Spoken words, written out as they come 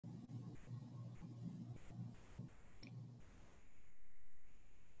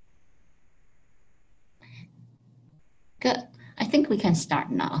Good. I think we can start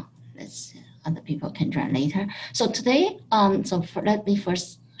now. Let's other people can join later. So today, let me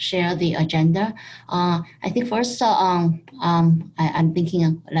first share the agenda. I think first, I'm thinking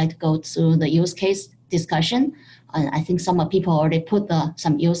I'd like to go through the use case discussion. I think some people already put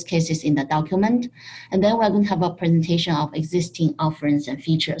some use cases in the document. And then we're going to have a presentation of existing offerings and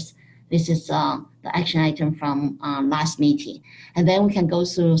features. This is the action item from last meeting. And then we can go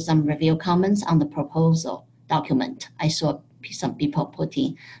through some review comments on the proposal document. I saw some people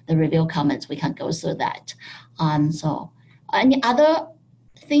putting the review comments. We can go through that. So any other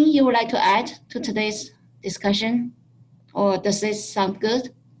thing you would like to add to today's discussion? Or does this sound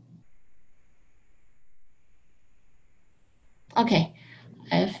good? Okay,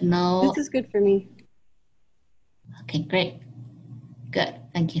 if no. This is good for me. Okay, great. Good,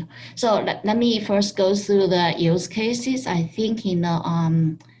 thank you. So let me first go through the use cases. I think,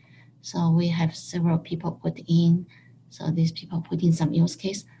 so we have several people put in. So these people put in some use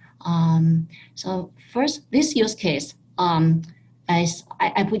case. So first, this use case,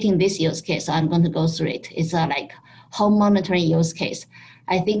 I put in this use case, so I'm going to go through it. It's like home monitoring use case.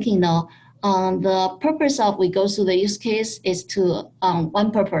 I think, the purpose of we go through the use case is to,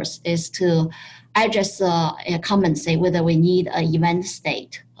 one purpose is to address a comment, say whether we need an event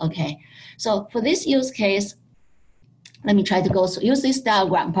state, okay? So for this use case, let me try to go through, use this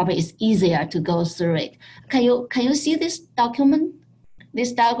diagram, probably it's easier to go through it. Can you see this document,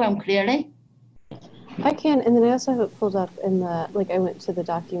 this diagram clearly? I can, and then I also have it pulled up in the, I went to the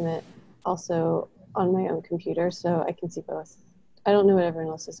document also on my own computer, so I can see both. I don't know what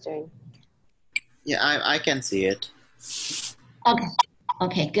everyone else is doing. Yeah, I can see it.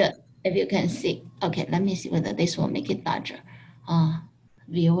 Okay, good. If you can see, okay, let me see whether this will make it larger.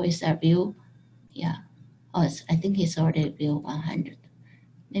 View is a view, yeah. Oh, I think it's already view 100.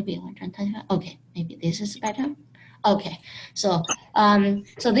 Maybe 125. Okay, maybe this is better. Okay, so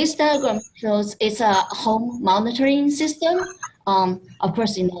so this diagram shows it's a home monitoring system. Of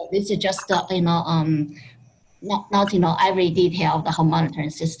course, this is just not every detail of the home monitoring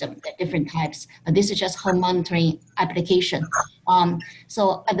system. There are different types, but this is just home monitoring application.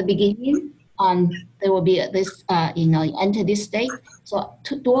 So at the beginning, there will be this, you enter this state. So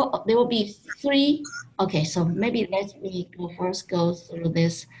there will be 3. Okay, so maybe let me go through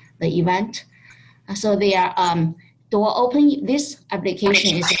this, the event. So they are door open. This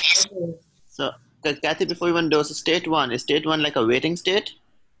application is. So Kathy, before you even do, so state 1, is state 1 like a waiting state?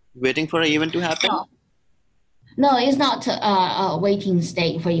 Waiting for an event to happen? No, it's not a waiting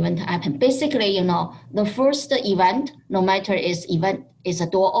state for event to happen. Basically, the first event, no matter is a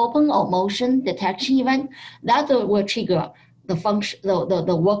door open or motion detection event, that will trigger the function,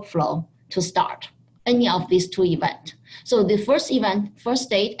 the workflow to start any of these 2 events. So the first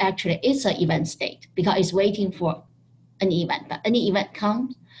state actually is an event state because it's waiting for an event. But any event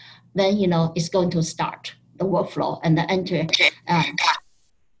comes, then it's going to start the workflow and then enter.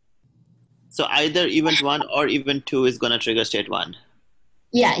 So either event 1 or event 2 is going to trigger state 1.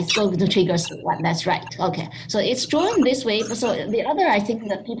 Yeah, it's going to trigger state 1. That's right. Okay. So it's drawn this way. So the other, I think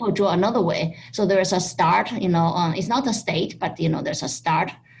that people draw another way. So there's a start, it's not a state, but there's a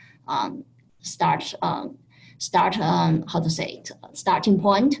start, starting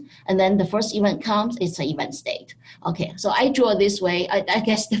point. And then the first event comes, it's an event state. Okay. So I draw this way. I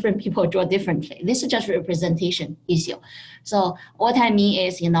guess different people draw differently. This is just a representation issue. So what I mean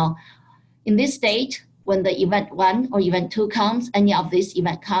is, in this state, when the event 1 or event 2 comes, any of this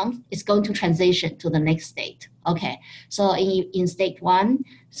event comes, it's going to transition to the next state. Okay, so in state 1,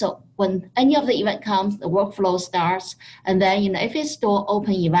 so when any of the event comes, the workflow starts, and then if it's door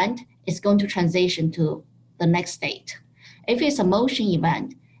open event, it's going to transition to the next state. If it's a motion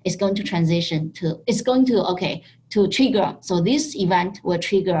event, it's going to transition to, to trigger. So this event will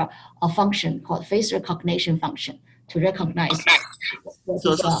trigger a function called face recognition function to recognize.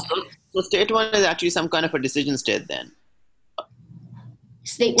 So state 1 is actually some kind of a decision state then.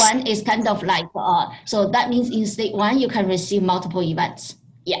 State 1 is kind of like, so that means in state 1, you can receive multiple events.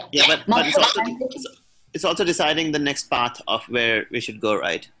 Yeah. Yeah, but it's also deciding the next path of where we should go,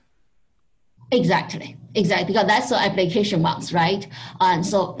 right? Exactly, because that's the application wants, right? And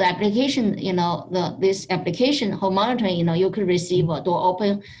so the application, this application home monitoring, you could receive a door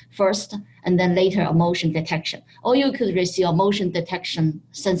open first, and then later a motion detection. Or you could receive a motion detection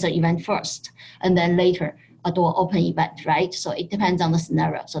sensor event first, and then later a door open event, right? So it depends on the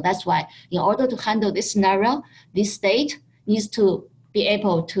scenario. So that's why in order to handle this scenario, this state needs to be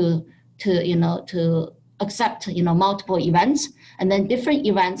able to accept, multiple events, and then different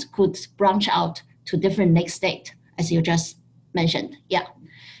events could branch out to different next state, as you just mentioned. Yeah.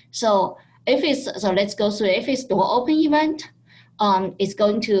 So if it's, so let's go through, if it's door open event, it's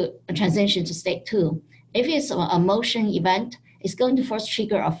going to transition to state 2. If it's a motion event, it's going to first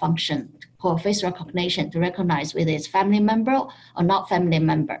trigger a function called face recognition to recognize whether it's family member or not family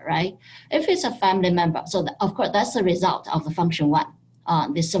member, right? If it's a family member, so of course that's the result of the function 1,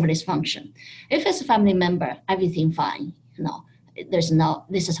 this serverless function. If it's a family member, everything fine, there's no,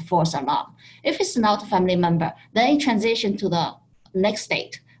 this is a false alarm. If it's not a family member, then it transition to the next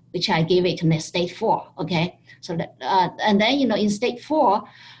state, which I give it in state 4, okay? So that, and then, in state 4,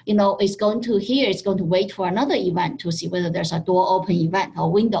 it's going to wait for another event to see whether there's a door open event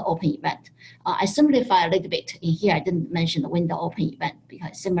or window open event. I simplify a little bit in here. I didn't mention the window open event because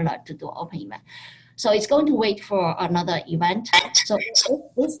it's similar to door open event. So it's going to wait for another event. So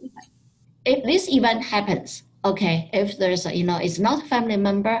if this event happens, okay, if there's a, it's not a family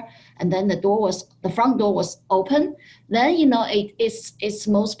member, and then the front door was open, then it's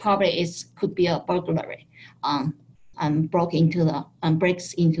most probably could be a burglary.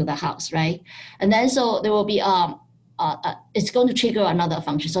 Breaks into the house, right? And then so there will be it's going to trigger another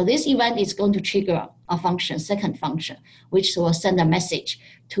function. So this event is going to trigger a function, second function, which will send a message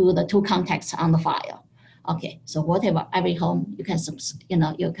to the 2 contacts on the file. Okay, so whatever, every home you can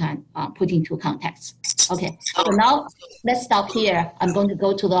put in 2 contacts. Okay, so now let's stop here. I'm going to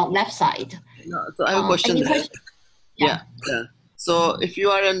go to the left side. No, so I have a question there. Yeah. So if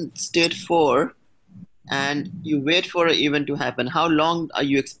you are in state 4 and you wait for an event to happen, how long are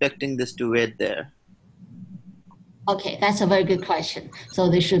you expecting this to wait there? Okay, that's a very good question. So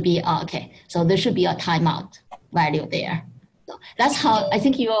there should be So there should be a timeout value there. So that's how I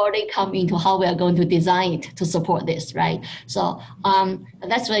think you already come into how we are going to design it to support this, right? So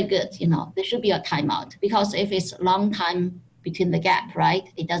that's very good. There should be a timeout, because if it's a long time between the gap, right,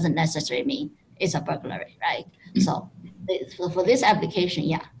 it doesn't necessarily mean it's a burglary, right? So for this application,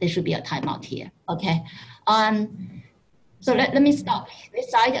 yeah, there should be a timeout here. Okay. So let me stop this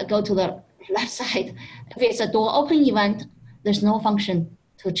side. Go to the left side. If it's a door open event, there's no function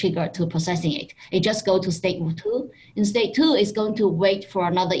to trigger to processing it. It just go to state 2. In state 2, it's going to wait for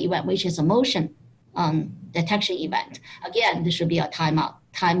another event, which is a motion detection event. Again, there should be a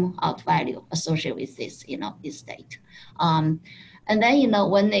timeout value associated with this, this state. And then,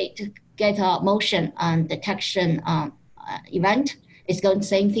 when they get a motion detection event, it's going to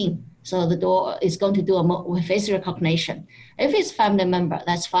same thing. So the door is going to do a face recognition. If it's family member,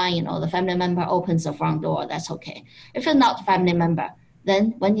 that's fine. The family member opens the front door, that's okay. If it's not family member,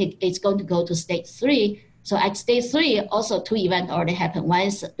 then when it's going to go to state 3. So at state 3, also 2 events already happened. One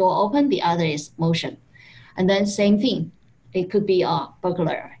is door open, the other is motion. And then same thing, it could be a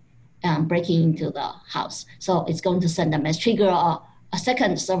burglar breaking into the house. So it's going to send a message, trigger a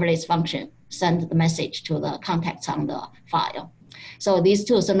second serverless function, send the message to the contacts on the file. So these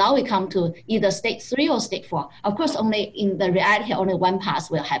 2, so now we come to either state 3 or state 4. Of course, only in the reality, only one pass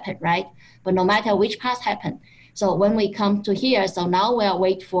will happen, right? But no matter which pass happen, so when we come to here, so now we'll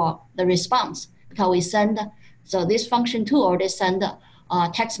wait for the response, because we send, so this function 2 already send a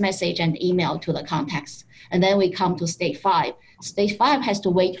text message and email to the contacts. And then we come to state 5. State 5 has to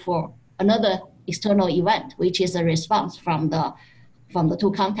wait for another external event, which is a response from the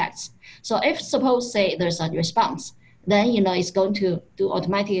 2 contacts. So if suppose say there's a response, then it's going to do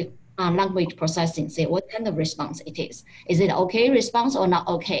automatic language processing, say what kind of response it is. Is it okay response or not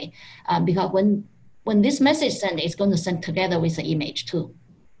okay? Because when this message sent, it's going to send together with the image too.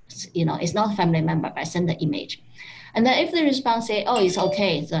 It's not a family member, but send the image. And then if the response say, oh, it's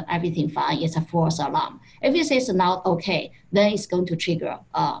okay, so everything fine, it's a false alarm. If it says not okay, then it's going to trigger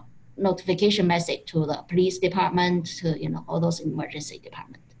a notification message to the police department, to all those emergency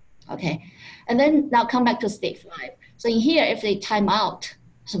department. Okay, and then now come back to state 5. So in here, if they time out,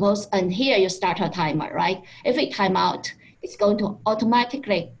 suppose, and here you start a timer, right? If it time out, it's going to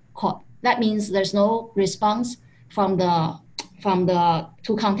automatically call. That means there's no response from the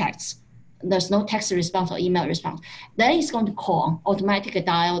 2 contacts. There's no text response or email response. Then it's going to call, automatically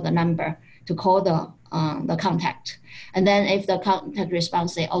dial the number to call the contact. And then if the contact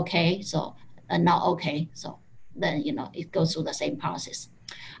response say okay, so not okay, so then it goes through the same process.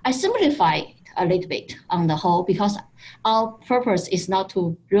 I simplify it a little bit on the whole, because our purpose is not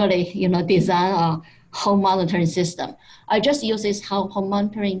to really design a home monitoring system. I just use this home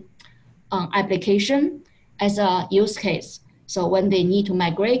monitoring application as a use case. So when they need to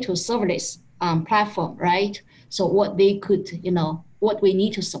migrate to serverless platform, right? So what they could, what we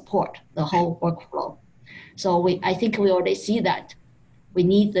need to support the whole workflow. So I think we already see that we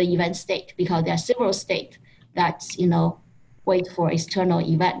need the event state, because there are several states that, wait for external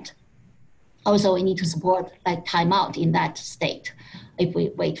event. Also, we need to support like timeout in that state. if we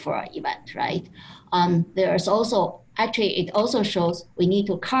wait for an event, right? There's also, actually, it also shows we need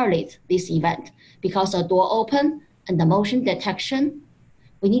to correlate this event because the door open and the motion detection,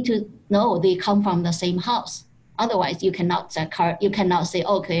 we need to know they come from the same house. Otherwise, you cannot say,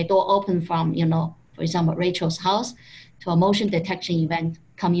 okay, door open from, for example, Rachel's house to a motion detection event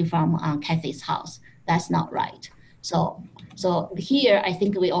coming from Kathy's house. That's not right. So here, I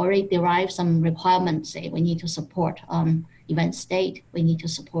think we already derived some requirements. Say we need to support event state. We need to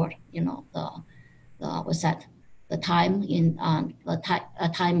support, the time in a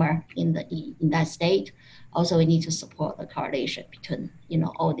timer in that state. Also, we need to support the correlation between,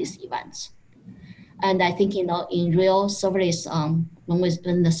 all these events. And I think, in real serverless, when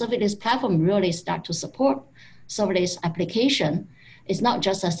the serverless platform really start to support serverless application, it's not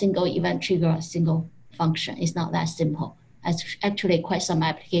just a single event trigger, a single function. It's not that simple. Actually, quite some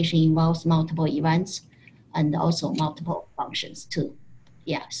application involves multiple events and also multiple functions too.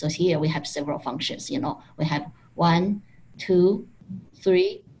 Yeah, so here we have several functions. We have 1, 2,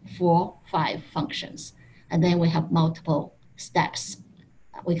 3, 4, 5 functions. And then we have multiple steps.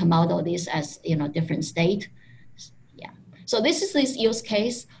 We can model this as, different state. Yeah. So this is this use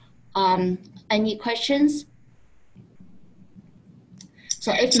case. Any questions?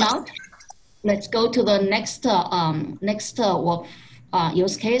 So if not, let's go to the next work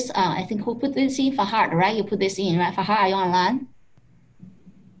use case. I think who put this in? Fahad, right? You put this in, right? Fahad, are you online?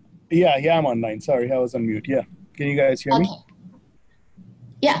 Yeah, I'm online. Sorry, I was on mute. Yeah. Can you guys hear me?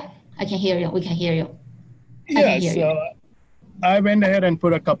 Yeah, I can hear you. We can hear you. Yeah, so I went ahead and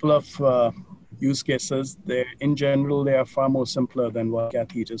put a couple of use cases. In general, they are far more simpler than what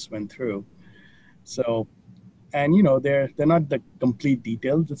Kathy just went through. So, and they're not the complete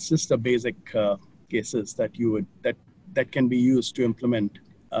details. It's just the basic cases that that can be used to implement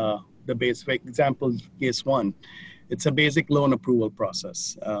the base. For example, case 1, it's a basic loan approval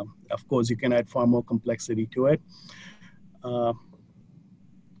process. Of course, you can add far more complexity to it.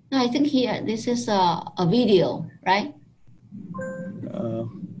 I think here, this is a video, right?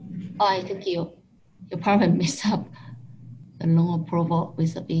 I think you probably messed up the loan approval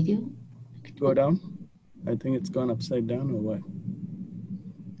with the video. Go down. I think it's gone upside down or what?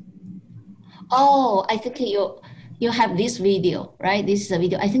 Oh, I think you have this video, right? This is a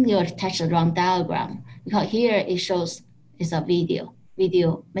video. I think you attached the wrong diagram because here it shows it's a video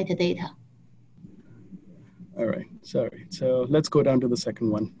metadata. All right, sorry. So let's go down to the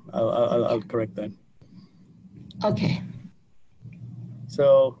second one. I'll correct that. Okay.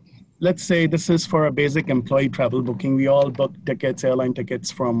 So let's say this is for a basic employee travel booking. We all book tickets, airline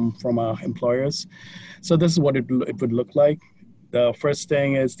tickets from our employers. So this is what it would look like. The first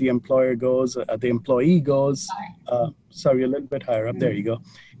thing is the employee goes, sorry, a little bit higher up. There you go.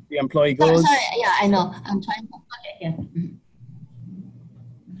 The employee goes. Sorry, yeah, I know. I'm trying to, okay, yeah.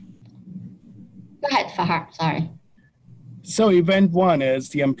 Go ahead, Fahad, sorry. So event 1 is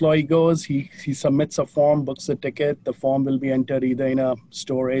the employee goes, he submits a form, books a ticket. The form will be entered either in a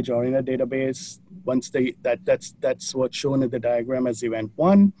storage or in a database. Once that's what's shown in the diagram as event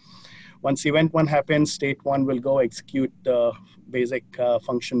 1. Once event 1 happens, state 1 will go execute the basic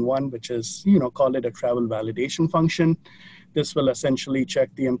function 1, which is, call it a travel validation function. This will essentially check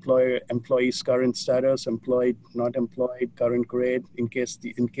the employee's current status, employed, not employed, current grade, in case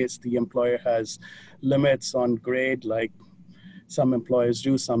the employer has limits on grade, like some employers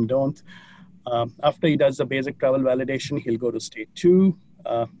do, some don't. After he does the basic travel validation, he'll go to state 2.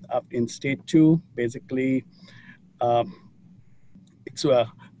 In state 2, basically,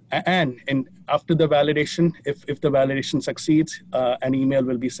 and after the validation, if the validation succeeds, an email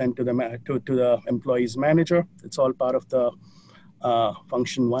will be sent to the employee's manager. It's all part of the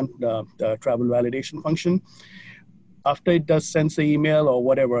function 1, the travel validation function. After it sends the email or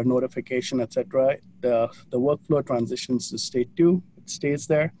whatever, notification, etc., the workflow transitions to state 2. It stays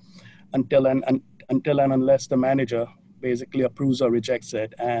there until and unless the manager basically approves or rejects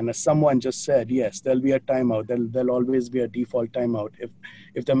it. And as someone just said, yes, there'll be a timeout. There'll always be a default timeout.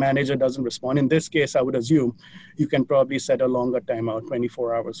 If the manager doesn't respond, in this case, I would assume you can probably set a longer timeout,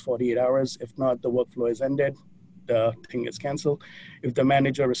 24 hours, 48 hours. If not, the workflow is ended. The thing is canceled. If the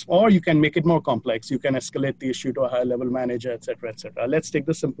manager or you can make it more complex. You can escalate the issue to a high level manager, et cetera, et cetera. Let's take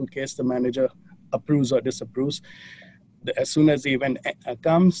the simple case. The manager approves or disapproves. As soon as the event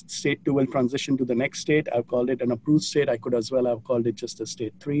comes, state 2 will transition to the next state. I've called it an approved state. I could as well have called it just a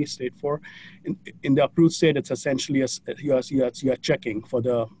state 3, state 4. In the approved state, it's essentially you're checking for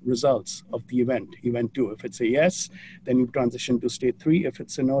the results of the event 2. If it's a yes, then you transition to state 3. If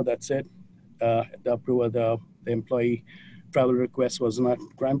it's a no, that's it. The approval, the employee travel request was not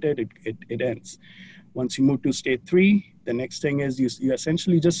granted, it ends. Once you move to state 3, The next thing is you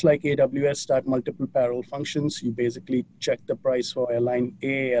essentially, just like AWS, start multiple parallel functions. You basically check the price for airline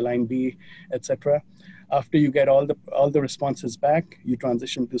A, airline B, etc. After you get all the responses back, you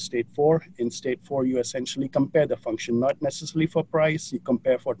transition to state 4. In state 4, you essentially compare the function, not necessarily for price. You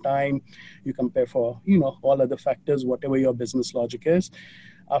compare for time. You compare for all other factors, whatever your business logic is.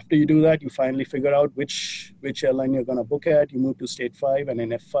 After you do that, you finally figure out which airline you're going to book at. You move to state 5, and in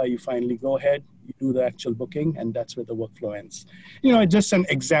F5, you finally go ahead, you do the actual booking, and that's where the workflow ends. Just an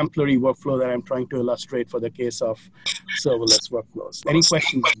exemplary workflow that I'm trying to illustrate for the case of serverless workflows. Any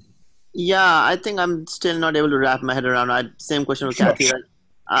questions? Yeah, I think I'm still not able to wrap my head around. Same question with Kathy.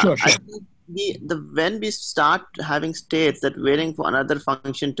 Right? Sure. I think when we start having states that waiting for another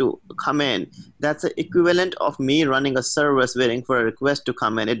function to come in, that's the equivalent of me running a service waiting for a request to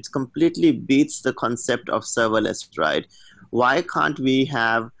come in. It completely beats the concept of serverless, right? Why can't we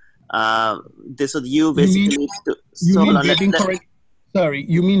have this? So you basically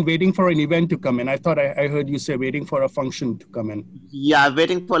you mean waiting for an event to come in? I thought I heard you say waiting for a function to come in. Yeah,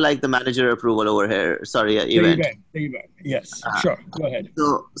 waiting for like the manager approval over here. Sorry, event. The event. Yes, sure. Go ahead.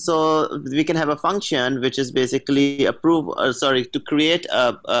 So we can have a function which is basically to create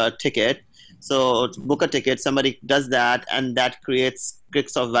a ticket. So to book a ticket, somebody does that, and that creates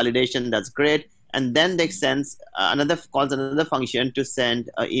clicks of validation. That's great. And then they calls another function to send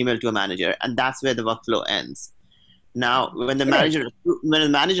an email to a manager, and that's where the workflow ends. Now, when the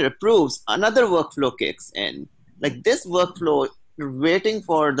manager approves, another workflow kicks in. Like this workflow, you're waiting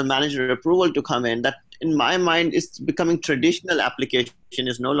for the manager approval to come in. That, in my mind, is becoming traditional application.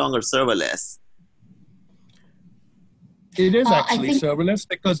 Is no longer serverless. It is actually serverless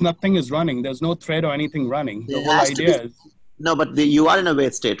because nothing is running. There's no thread or anything running. The whole idea is... No, but you are in a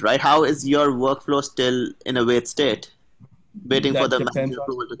wait state, right? How is your workflow still in a wait state, waiting for the manager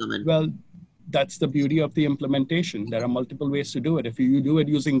approval to come in? Well, that's the beauty of the implementation. There are multiple ways to do it. If you do it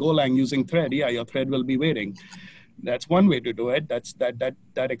using Golang, using thread, your thread will be waiting. That's one way to do it.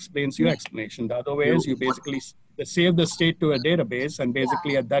 That explains your explanation. The other way is you basically save the state to a database, and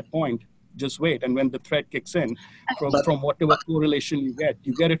basically at that point, just wait. And when the thread kicks in, from whatever correlation you get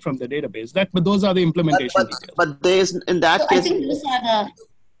it from the database. But those are the implementation details. But there's, in that case, I think those are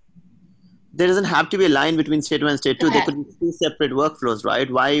there doesn't have to be a line between state 1 and state 2. There could be 2 separate workflows, right?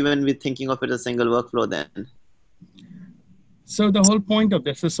 Why even we thinking of it as a single workflow then? So the whole point of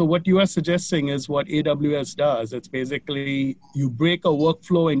this is, so what you are suggesting is what AWS does. It's basically you break a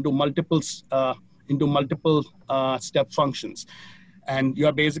workflow into multiple step functions. And you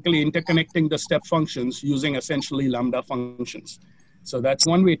are basically interconnecting the step functions using essentially Lambda functions. So that's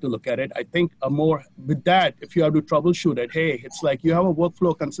one way to look at it. I think with that, if you have to troubleshoot it, hey, it's like you have a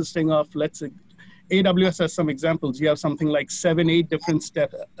workflow consisting of, let's say, AWS has some examples. You have something like 7-8 different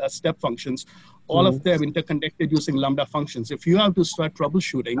step functions, all of them interconnected using Lambda functions. If you have to start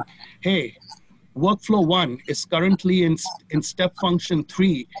troubleshooting, hey, workflow 1 is currently in step function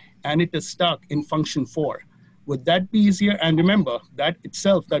 3, and it is stuck in function 4. Would that be easier? And remember, that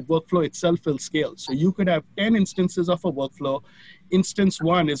workflow itself will scale. So you could have 10 instances of a workflow. Instance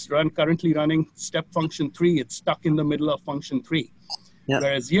 1 is currently running step function 3. It's stuck in the middle of function 3. Yeah.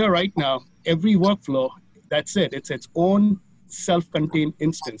 Whereas here right now, every workflow, that's it. It's its own self-contained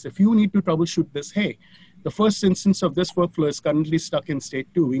instance. If you need to troubleshoot this, hey, the first instance of this workflow is currently stuck in state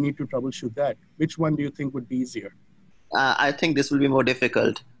 2. We need to troubleshoot that. Which one do you think would be easier? I think this will be more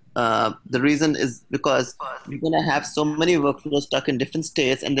difficult. The reason is because we're going to have so many workflows stuck in different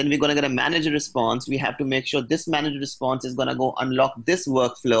states, and then we're going to get a manager response. We have to make sure this manager response is going to go unlock this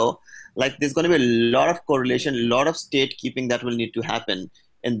workflow. Like there's going to be a lot of correlation, a lot of state keeping that will need to happen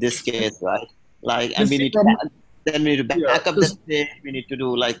in this case, right? Like, and we need to back up the state. We need to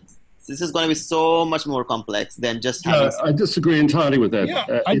do this is going to be so much more complex than just having... I disagree entirely with that. Yeah,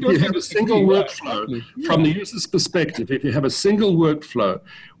 if you have a single workflow, from the user's perspective, if you have a single workflow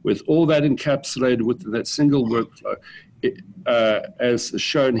with all that encapsulated within that single workflow, as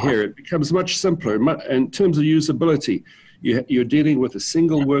shown here, it becomes much simpler. In terms of usability, you're dealing with a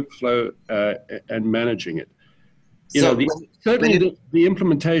single workflow and managing it. Certainly the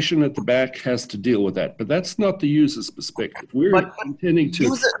implementation at the back has to deal with that, but that's not the user's perspective. We're intending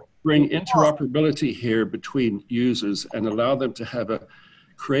to bring interoperability here between users and allow them to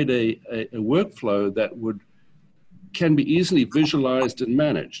create a workflow that can be easily visualized and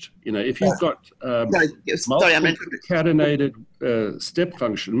managed. If you've got multiple concatenated step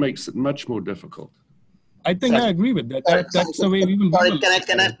function, makes it much more difficult. I think I agree with that. That's the way we will.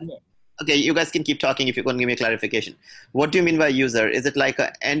 Okay, you guys can keep talking if you're going to give me a clarification. What do you mean by user? Is it like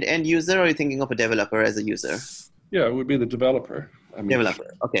an end user, or are you thinking of a developer as a user? Yeah, it would be the developer.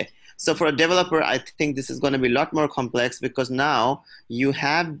 Developer, okay. So for a developer, I think this is going to be a lot more complex because now you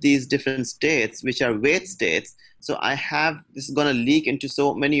have these different states, which are wait states. So this is going to leak into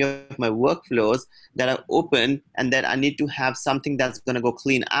so many of my workflows that are open, and that I need to have something that's going to go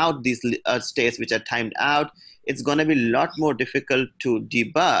clean out these states which are timed out. It's going to be a lot more difficult to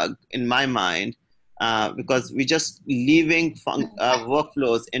debug in my mind because we're just leaving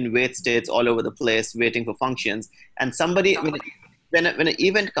workflows in wait states all over the place, waiting for functions. And somebody, when an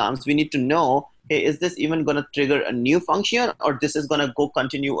event comes, we need to know, hey, is this even going to trigger a new function, or this is going to go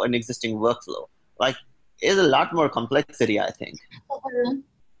continue an existing workflow? Like, it's a lot more complexity, I think.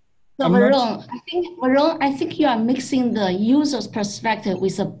 So Varun, I think you are mixing the user's perspective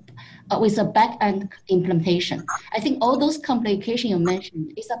with a back-end implementation. I think all those complications you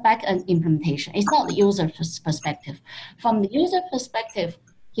mentioned is a back-end implementation. It's not the user's perspective. From the user perspective,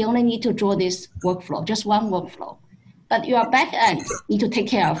 you only need to draw this workflow, just one workflow. But your back-end need to take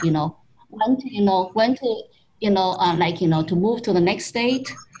care of, when to move to the next state,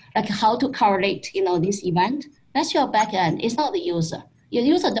 like how to correlate, this event. That's your back-end. It's not the user. Your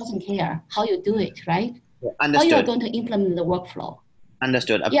user doesn't care how you do it, right? Understood. How you are going to implement the workflow.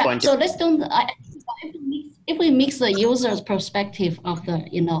 Understood. Yeah. So let's don't. If we mix the user's perspective of the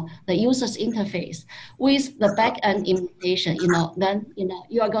user's interface with the back-end implementation, then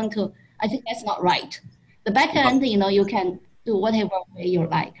you are going to. I think that's not right. The back-end, you can do whatever way you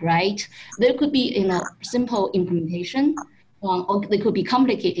like, right? There could be simple implementation, or there could be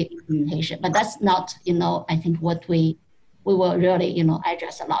complicated implementation, but that's not I think what we will really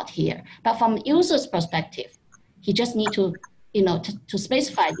address a lot here. But from the user's perspective, he just need to to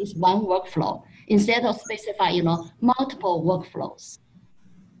specify this one workflow instead of specify multiple workflows.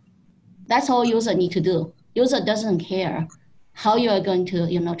 That's all user need to do. User doesn't care how you are going to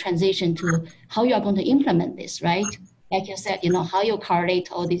transition to how you are going to implement this, right? Like you said, how you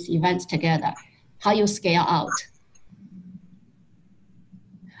correlate all these events together, how you scale out.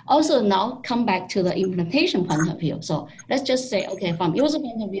 Also now come back to the implementation point of view. So let's just say, okay, from user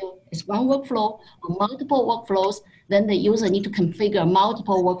point of view, it's one workflow or multiple workflows. Then the user need to configure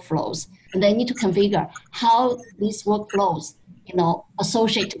multiple workflows, and they need to configure how these workflows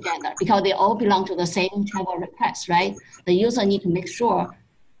associate together, because they all belong to the same type of request, right? The user need to make sure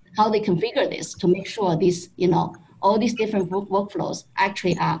how they configure this to make sure these, all these different workflows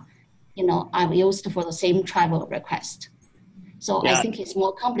actually are, are used for the same tribal request. So yeah. I think it's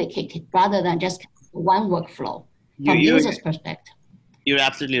more complicated rather than just one workflow from user's perspective. You're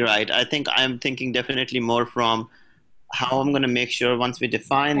absolutely right. I think I'm thinking definitely more from how I'm going to make sure once we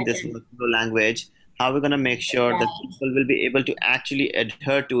define this workflow language, how we're going to make sure that people will be able to actually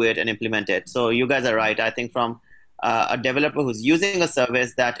adhere to it and implement it. So you guys are right. I think from a developer who's using a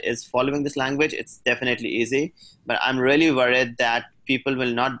service that is following this language, it's definitely easy. But I'm really worried that people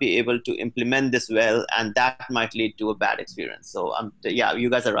will not be able to implement this well, and that might lead to a bad experience. So yeah, you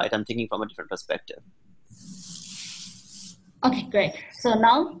guys are right. I'm thinking from a different perspective. Okay, great. So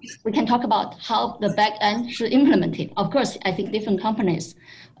now we can talk about how the back end should implement it. Of course, I think different companies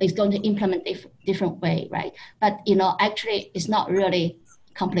is going to implement different way, right? But actually, it's not really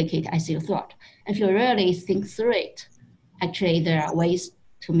complicated as you thought. If you really think through it, actually there are ways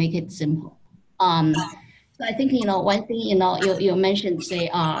to make it simple. So I think one thing you mentioned,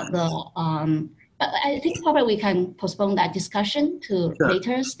 say but I think probably we can postpone that discussion to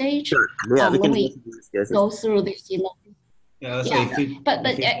later stage. Sure. Yeah, we when can we go through this, Yeah, so yeah. But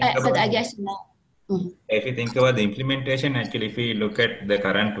I guess if you think about the implementation, actually, if we look at the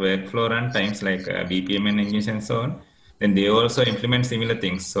current workflow run times like BPM and engines and so on, then they also implement similar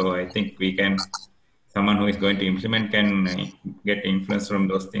things. So I think someone who is going to implement can get influence from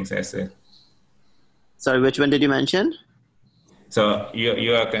those things as well. Sorry, which one did you mention? So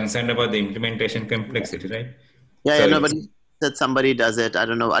you are concerned about the implementation complexity, right? Yeah, so nobody said somebody does it. I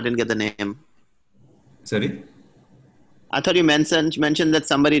don't know. I didn't get the name. Sorry? I thought you mentioned that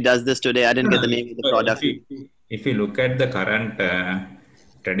somebody does this today. I didn't get the name of the product. If you look at the current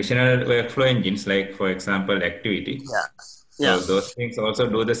traditional workflow engines, like for example, activity. So those things also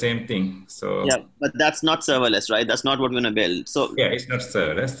do the same thing. So yeah, but that's not serverless, right? That's not what we're going to build. So yeah, it's not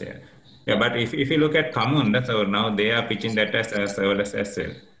serverless. Yeah, but if you look at Common, so now they are pitching that as serverless as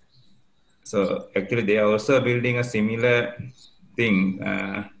well. So actually, they are also building a similar thing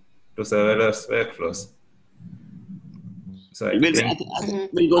to serverless workflows. So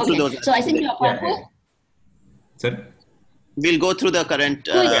we'll go through those. So I think you're Sorry? We'll go through the current.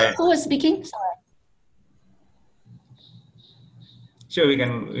 Who is speaking? Sorry. Sure, we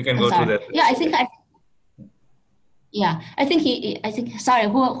can go through that. Yeah, I think sorry,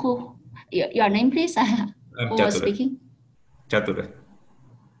 who your name please? Who was speaking? Chatura.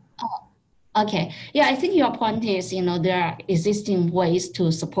 Okay. Yeah, I think your point is, there are existing ways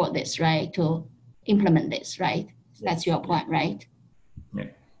to support this, right? To implement this, right? That's your point, right? Yeah.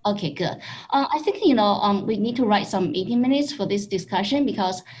 Okay, good. I think, we need to write some meeting minutes for this discussion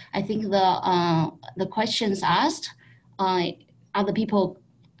because I think the questions asked, other people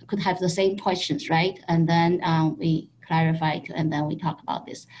could have the same questions, right? And then we clarify and then we talk about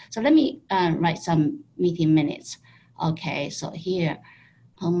this. So let me write some meeting minutes. Okay, so here,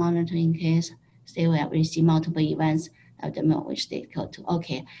 monitoring case, say we have received multiple events, which they go to.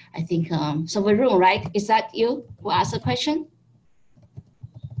 Okay, I think, so Varun, right? Is that you who asked the question?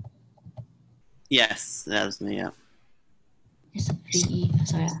 Yes, that was me, yeah. It's V.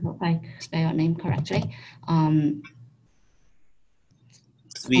 Sorry, I hope I spell your name correctly.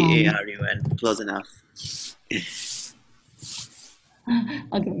 It's VARUN, close enough.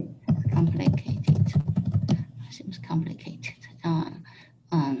 Okay, complicated. Seems complicated.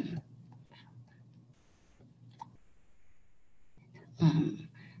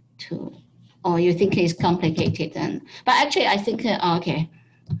 You think it's complicated, but actually I think okay.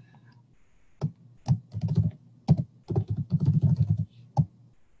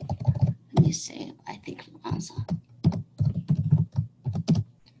 Let me see. I think answer.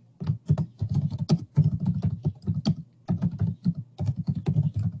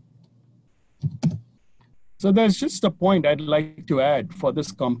 So there's just a point I'd like to add for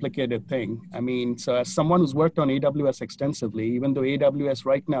this complicated thing. I mean, so as someone who's worked on AWS extensively, even though AWS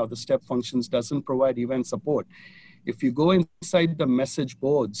right now, the step functions doesn't provide event support, if you go inside the message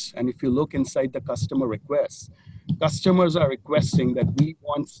boards and if you look inside the customer requests, customers are requesting that we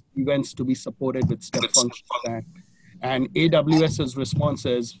want events to be supported with step functions. And AWS's response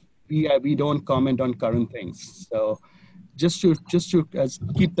is, we don't comment on current things. So just to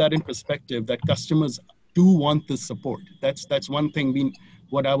keep that in perspective, that customers do want this support. That's one thing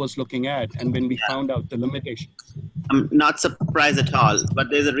what I was looking at, and when we found out the limitations. I'm not surprised at all, but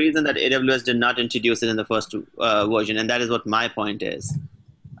there's a reason that AWS did not introduce it in the first version, and that is what my point is.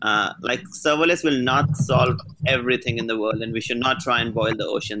 Like serverless will not solve everything in the world, and we should not try and boil the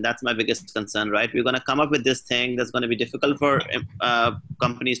ocean. That's my biggest concern, right? We're going to come up with this thing that's going to be difficult for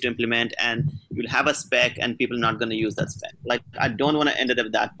companies to implement, and you'll have a spec and people are not going to use that spec. Like, I don't want to end it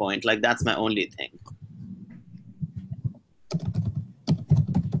at that point. Like, that's my only thing.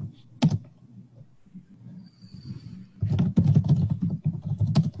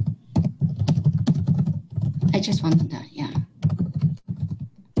 I just wanted that, yeah.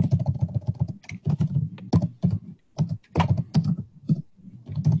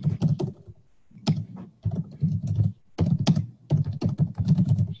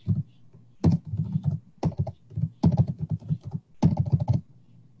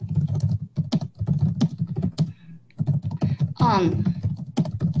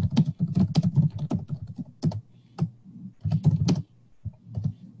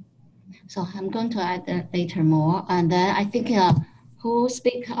 So I'm going to add that later more. And then I think who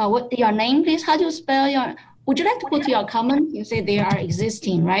speak, what your name, please? How do you spell your, would you like to put your comment? You say they are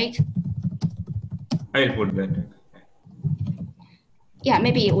existing, right? I'll put that. Yeah,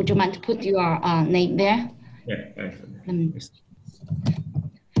 maybe would you mind to put your name there? Yeah,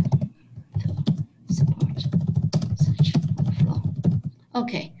 Support such workflow.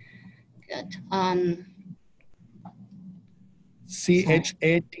 Okay, good.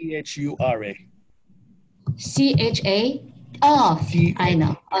 CHATHURA. CHA? Oh, I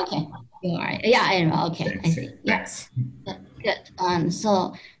know. Okay. Yeah, I know. Okay, I see. Yes. Yeah. Good.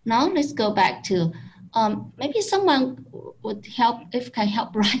 So now let's go back to maybe someone would help, if can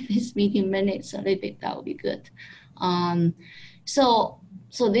help write this meeting minutes a little bit, that would be good. So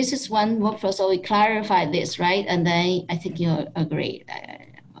this is one workflow. So we clarify this, right? And then I think you agree.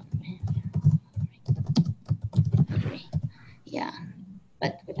 Yeah,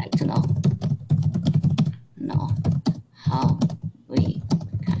 but we'd like to know how we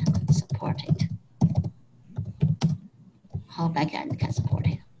can support it, how backend can support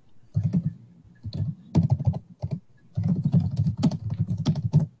it.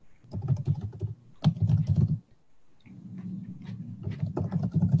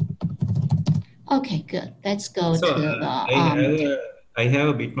 Okay, good. Let's go to the. I have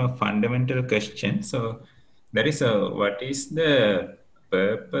a bit more fundamental question. So that is what is the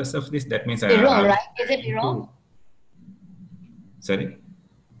purpose of this? That means right? Is it Biro? Sorry,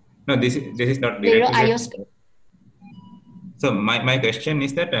 no. This is not directly. So my question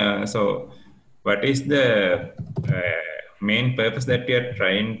is that so what is the main purpose that we are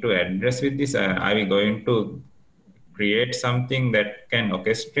trying to address with this? Are we going to create something that can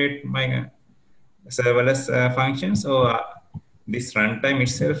orchestrate my serverless functions, or this runtime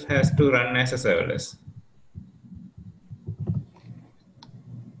itself has to run as a serverless.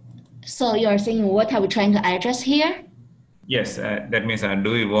 So you're saying what are we trying to address here? Yes, that means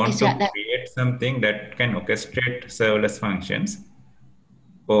do we want to create something that can orchestrate serverless functions,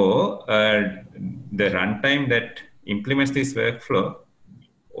 or the runtime that implements this workflow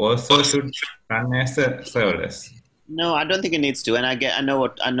also should run as a serverless? No, I don't think it needs to. And I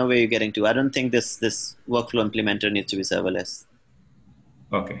know where you're getting to. I don't think this workflow implementer needs to be serverless.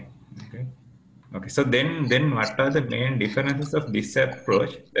 Okay. So then what are the main differences of this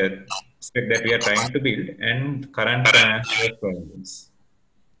approach that we are trying to build and current workflow engines?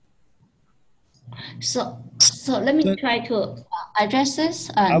 So let me try to address this.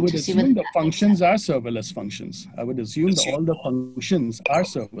 I would assume the functions are serverless functions. I would assume that all the functions are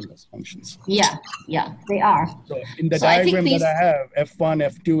serverless functions. Yeah, they are. So in the diagram that I have, F1,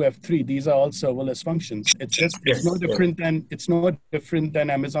 F2, F3, these are all serverless functions. It's just it's no different than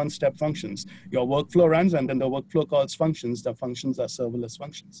Amazon step functions. Your workflow runs and then the workflow calls functions. The functions are serverless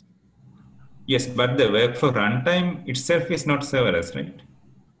functions. Yes, but the workflow runtime itself is not serverless, right?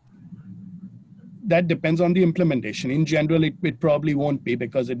 That depends on the implementation. In general, it probably won't be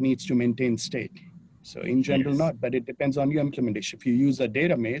because it needs to maintain state. So in general, not, but it depends on your implementation. If you use a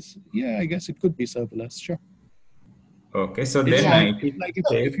database, yeah, I guess it could be serverless, sure. Okay, so then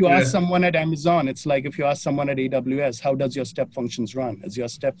if you ask someone at Amazon, it's like if you ask someone at AWS, how does your step functions run? Is your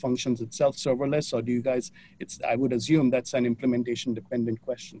step functions itself serverless, or do you guys, I would assume that's an implementation dependent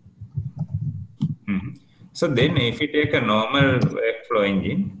question. Mm-hmm. So then if you take a normal workflow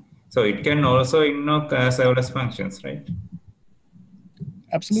engine, so it can also invoke serverless functions, right?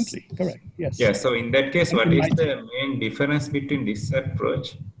 Absolutely, correct, yes. Yeah, so in that case, what is the main difference between this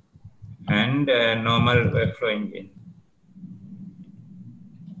approach and normal workflow engine?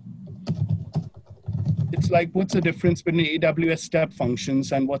 It's like, what's the difference between AWS step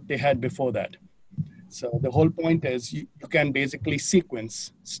functions and what they had before that? So the whole point is you can basically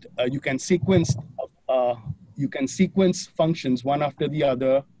sequence, you can sequence functions one after the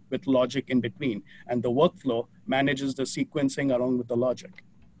other with logic in between, and the workflow manages the sequencing along with the logic.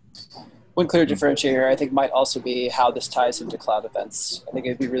 One clear differentiator, I think, might also be how this ties into cloud events. I think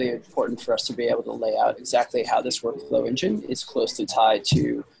it'd be really important for us to be able to lay out exactly how this workflow engine is closely tied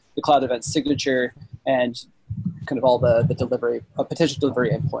to the cloud event signature and kind of all the delivery, potential delivery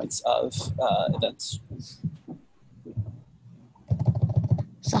endpoints of events.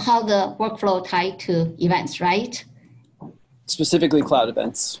 So how the workflow tied to events, right? Specifically cloud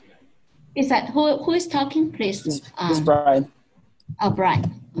events. Is that, who is talking, please? This is Brian. Oh,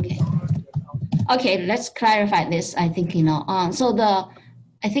 Brian, okay. Okay, let's clarify this. I think, so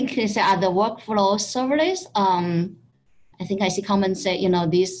I think they say, are the workflow serverless? I think I see comments say,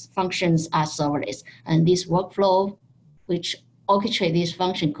 these functions are serverless, and this workflow, which orchestrate this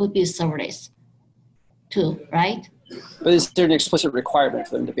function, could be serverless too, right? But is there an explicit requirement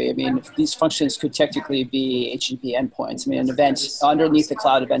for them to be? I mean, these functions could technically be HTTP endpoints. I mean, an event underneath the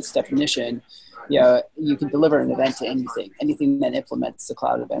cloud events definition, you can deliver an event to anything that implements the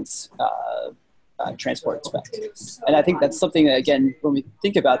cloud events transport spec. And I think that's something that, again, when we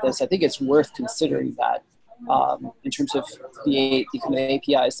think about this, I think it's worth considering that in terms of the kind of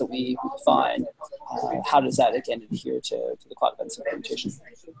APIs that we define, how does that, again, adhere to the cloud events implementation?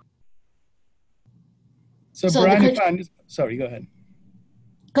 So Brian, sorry, go ahead.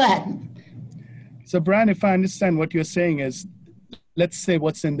 Go ahead. So Brian, if I understand what you're saying is, let's say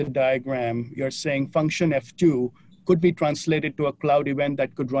what's in the diagram, you're saying function F2 could be translated to a cloud event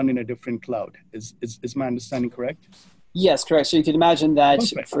that could run in a different cloud. Is my understanding correct? Yes, correct. So you can imagine that,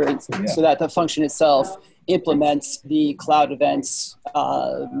 so that the function itself implements the cloud events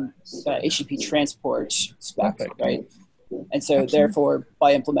HTTP transport spec, right? And so therefore,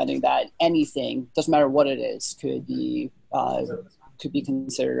 by implementing that, anything, doesn't matter what it is, could be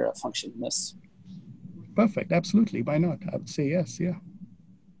considered a function in this. Perfect, absolutely. Why not? I would say yes, yeah.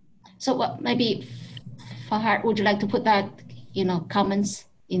 So maybe, Fahad, would you like to put that, comments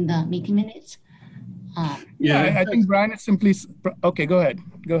in the meeting minutes? I think Brian is simply, okay, go ahead.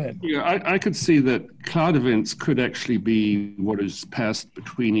 Yeah, I could see that cloud events could actually be what is passed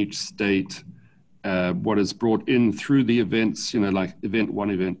between each state, what is brought in through the events, like event 1,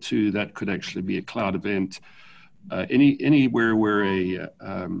 event 2, that could actually be a cloud event. Anywhere where a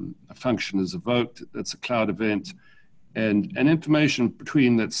function is evoked, that's a cloud event. And information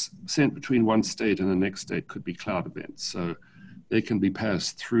that's sent between one state and the next state could be cloud events. So they can be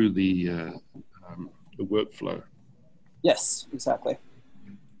passed through the workflow. Yes, exactly.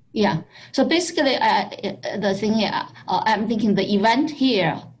 Yeah. So basically, the thing here, I'm thinking the event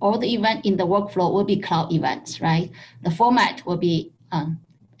here, all the event in the workflow will be cloud events, right? The format will be,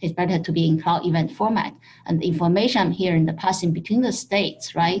 it's better to be in cloud event format. And the information here in the passing between the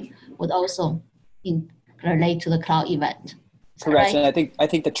states, right, would also relate to the cloud event. Correct. Right? And I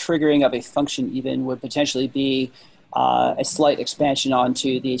think the triggering of a function even would potentially be a slight expansion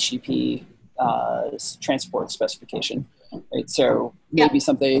onto the HTTP transport specification. Right. So maybe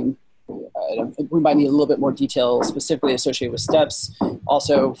something we might need a little bit more detail specifically associated with steps.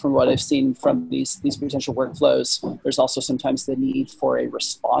 Also, from what I've seen from these potential workflows, there's also sometimes the need for a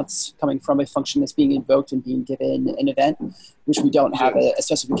response coming from a function that's being invoked and being given an event, which we don't have a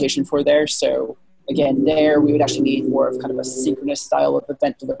specification for there. So again, there we would actually need more of kind of a synchronous style of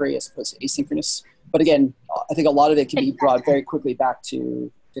event delivery as opposed to asynchronous. But again, I think a lot of it can be brought very quickly back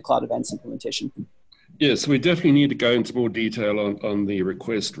to the cloud events implementation. Yes, we definitely need to go into more detail on the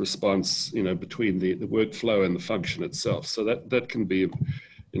request response, between the workflow and the function itself. So that can be,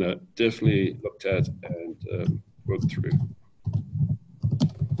 definitely looked at and worked through.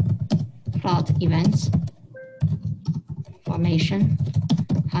 Cloud events, formation,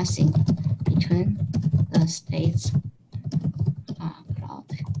 passing between the states, cloud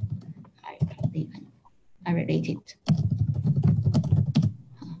event, are related.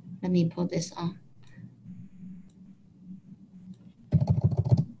 Let me put this on.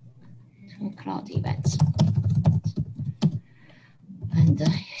 Cloud events and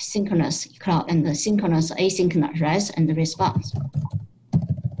the synchronous cloud and the synchronous asynchronous rest and the response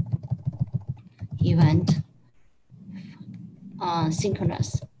event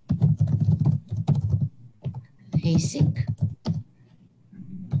synchronous async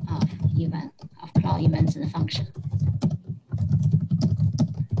of event of cloud events and functions.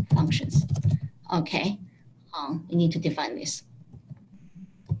 Okay, we need to define this.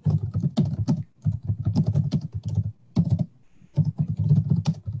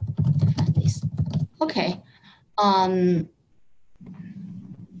 Okay.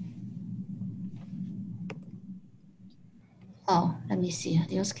 Oh, let me see.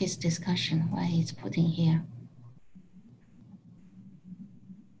 Use case discussion. Why it's put in here?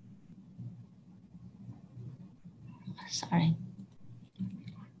 Sorry.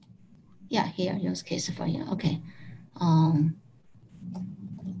 Yeah, here use case for you. Okay.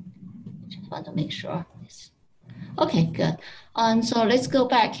 Just want to make sure. Okay, good. So let's go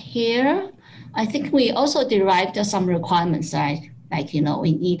back here. I think we also derived some requirements, right? Like,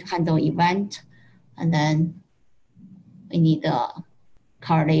 we need handle event, and then we need the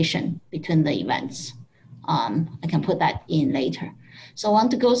correlation between the events. I can put that in later. So I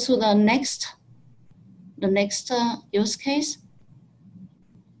want to go to the next use case.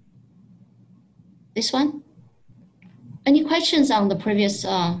 This one. Any questions on the previous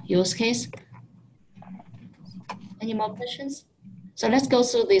use case? Any more questions? So let's go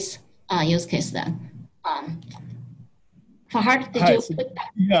through this use case then. Fahad, did you put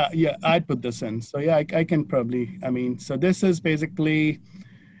that? Yeah, I put this in. So yeah, I can probably, so this is basically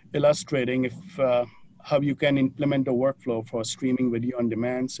illustrating if how you can implement a workflow for streaming video on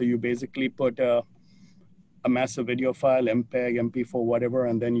demand. So you basically put a massive video file, MPEG, MP4, whatever,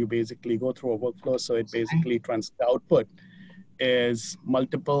 and then you basically go through a workflow. So it basically the output is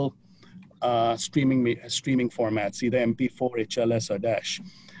multiple streaming formats, either MP4, HLS, or Dash.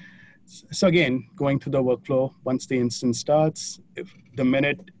 So again, going through the workflow, once the instance starts, if the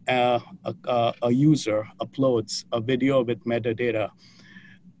minute a user uploads a video with metadata,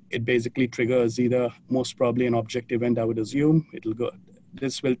 it basically triggers either most probably an object event, I would assume. It'll go.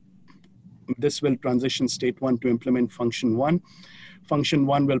 This will transition state 1 to implement function 1. Function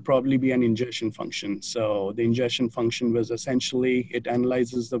 1 will probably be an ingestion function. So the ingestion function was essentially, it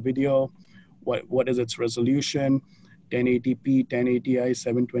analyzes the video, what is its resolution, 1080p, 1080i,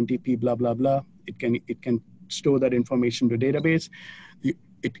 720p, blah, blah, blah. It can store that information to database.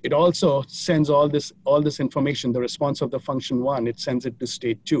 It also sends all this information, the response of the function 1, it sends it to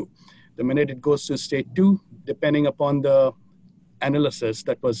state 2. The minute it goes to state 2, depending upon the analysis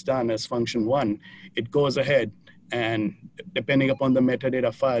that was done as function 1, it goes ahead and depending upon the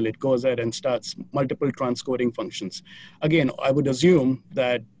metadata file, it goes ahead and starts multiple transcoding functions. Again, I would assume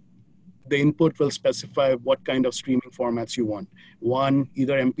that the input will specify what kind of streaming formats you want. One,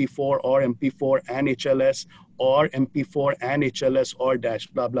 either MP4 or MP4 and HLS, or MP4 and HLS or Dash,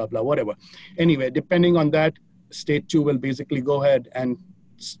 blah, blah, blah, whatever. Anyway, depending on that, state 2 will basically go ahead and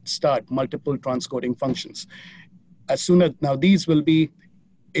start multiple transcoding functions. As soon as, now these will be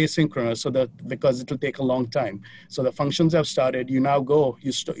asynchronous, so that because it will take a long time. So the functions have started, you now go,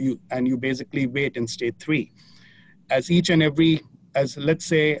 you basically wait in state 3. As each and every as let's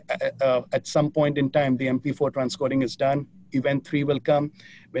say at some point in time, the MP4 transcoding is done, event 3 will come.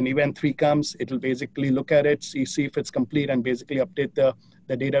 When event 3 comes, it will basically look at it, see if it's complete, and basically update the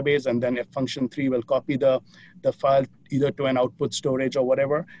database. And then if function 3 will copy the file either to an output storage or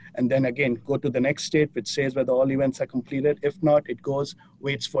whatever, and then again go to the next state, which says whether all events are completed. If not, it goes,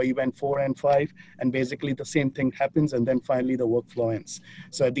 waits for event 4 and 5, and basically the same thing happens, and then finally the workflow ends.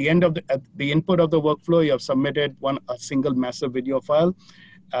 So at the end of the input of the workflow, you have submitted a single massive video file.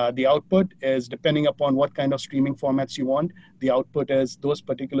 The output is, depending upon what kind of streaming formats you want, the output is those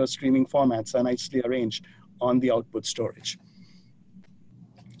particular streaming formats are nicely arranged on the output storage.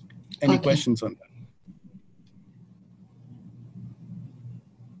 Any questions on that?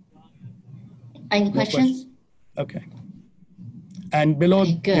 Any questions? Okay. And below,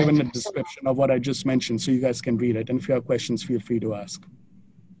 given a description of what I just mentioned, so you guys can read it. And if you have questions, feel free to ask.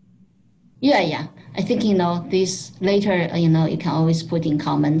 Yeah. I think, this later, you can always put in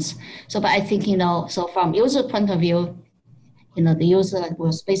comments. So, but I think, so from user point of view, the user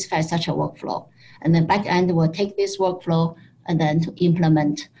will specify such a workflow. And then backend will take this workflow and then to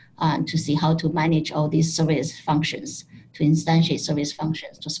implement to see how to manage all these service functions, to instantiate service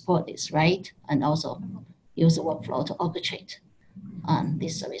functions to support this, right? And also use the workflow to orchestrate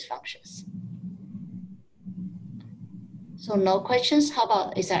these service functions. So no questions. How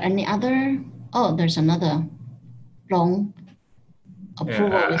about, is there any other? Oh, there's another long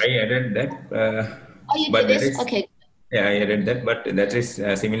approval. I added that. Oh, you did this? Okay. Yeah, I added that, but that is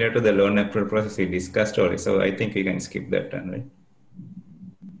similar to the loan approval process we discussed already. So I think we can skip that one, right?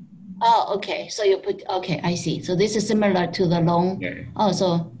 Oh, okay. So you put, okay, I see. So this is similar to the loan. Yeah. Oh,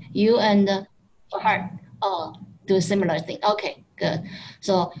 so you and Fahad do a similar thing. Okay, good.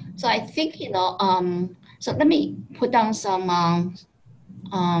 So I think, so let me put down some,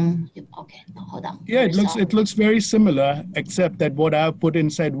 okay, hold on. Yeah, it looks very similar, except that what I've put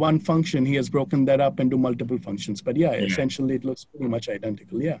inside one function, he has broken that up into multiple functions. But yeah, essentially it looks pretty much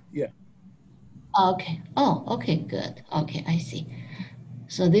identical. Yeah. Okay. Oh, okay, good. Okay, I see.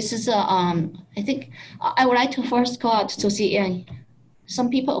 So this is, I think I would like to first go out to see some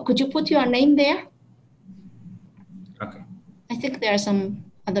people. Could you put your name there? Okay. I think there are some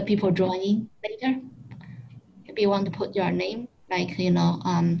other people joining later. Maybe you want to put your name, like,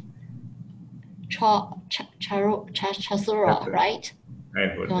 Chasura, right? I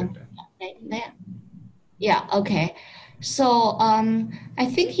put that. There. Yeah, okay. So I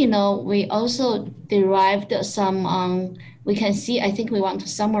think, we also derived some, we can see, I think we want to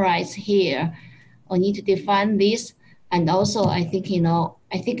summarize here, or need to define this. And also, I think,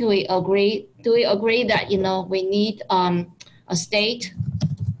 I think we agree, do we agree that, we need a state,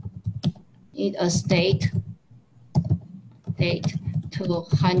 to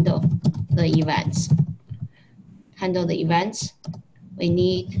handle the events. We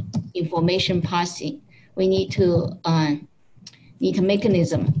need information passing. We need to need a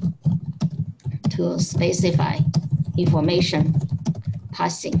mechanism to specify information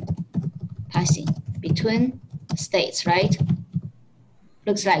passing between states, right?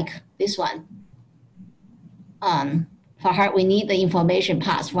 Looks like this one. For her, we need the information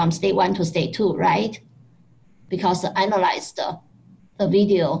passed from state 1 to state 2, right? Because to analyze the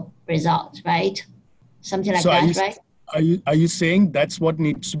video result, right? Something like that, right? Are you saying that's what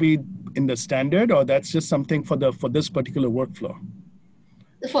needs to be in the standard, or that's just something for this particular workflow?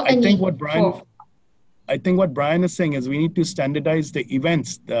 I think what Brian is saying is we need to standardize the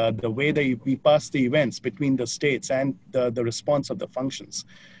events, the way that we pass the events between the states and the response of the functions.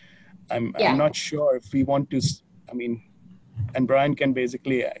 I'm not sure if we want to, and Brian can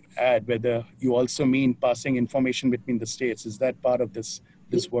basically add whether you also mean passing information between the states. Is that part of this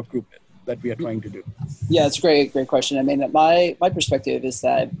work group that we are trying to do? Yeah, it's a great question. My perspective is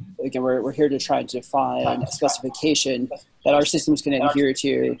that, again, we're here to try to define a specification that our systems can adhere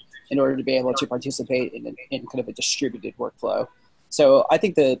to in order to be able to participate in kind of a distributed workflow. So I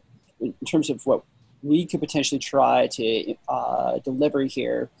think that in terms of what we could potentially try to deliver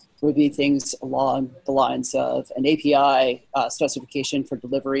here would be things along the lines of an API specification for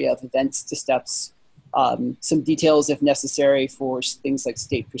delivery of events to steps, some details if necessary for things like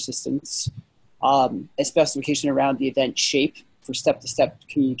state persistence, a specification around the event shape for step-to-step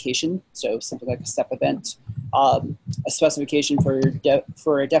communication, so something like a step event, a specification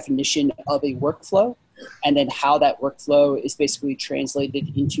for a definition of a workflow, and then how that workflow is basically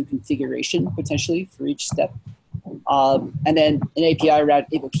translated into configuration potentially for each step. And then an API around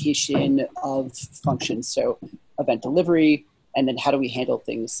invocation of functions, so event delivery, and then how do we handle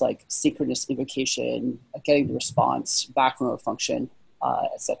things like synchronous invocation, getting the response, background function,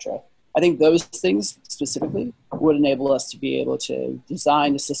 etc. I think those things specifically would enable us to be able to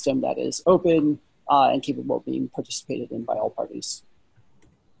design a system that is open and capable of being participated in by all parties.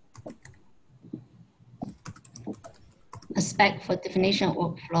 A spec for definition of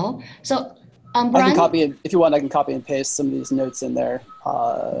workflow. So, I Brian, can copy it, if you want, I can copy and paste some of these notes in there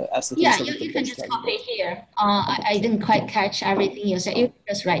as the yeah, you can just copy here. I didn't quite catch everything you said. You can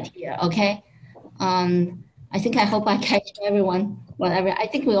just write here, okay? I think I hope I catch everyone, whatever. I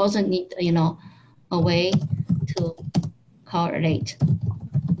think we also need, a way to correlate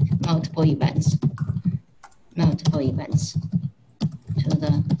multiple events to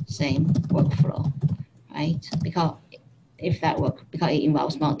the same workflow, right? Because because it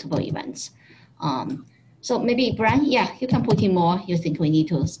involves multiple events. So maybe Brian, yeah, you can put in more you think we need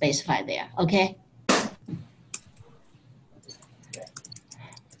to specify there, okay?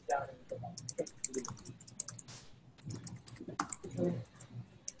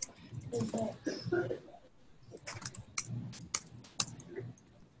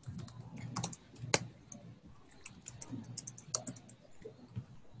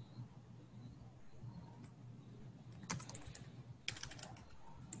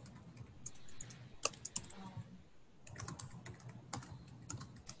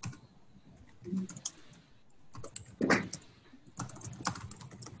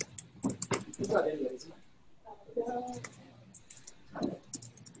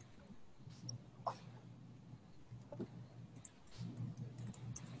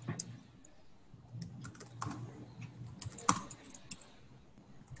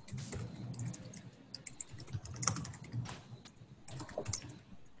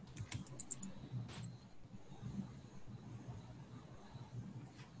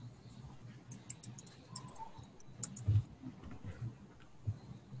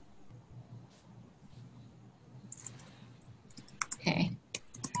 Okay.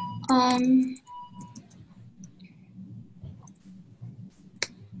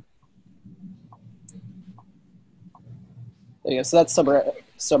 There you go. So that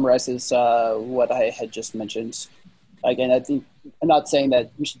summarizes what I had just mentioned. Again, I think I'm not saying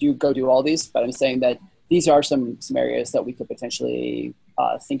that we should go do all these, but I'm saying that these are some areas that we could potentially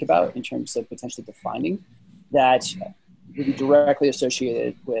think about in terms of potentially defining that would be directly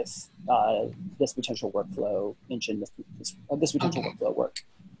associated with this potential workflow engine, this potential workflow work.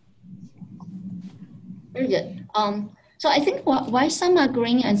 Very good. So I think why some are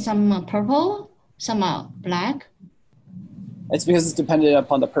green and some are purple, some are black? It's because it's dependent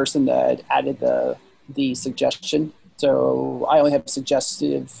upon the person that added the suggestion. So I only have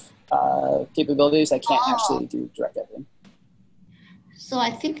suggestive capabilities. I can't actually do direct editing. So I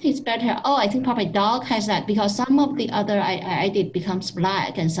think it's better. Oh, I think probably dog has that because some of the other I did becomes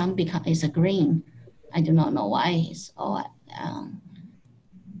black and some is a green. I do not know why.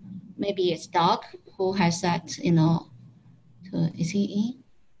 Maybe it's dog who has that. Is he in?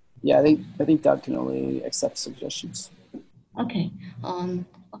 Yeah, I think Doug can only accept suggestions. Okay.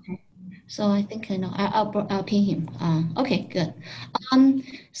 Okay. So I think I'll ping him. Okay, good.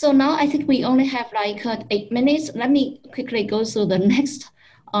 So now I think we only have like 8 minutes. Let me quickly go through the next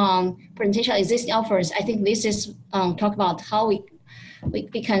presentation, existing offers. I think this is talk about how we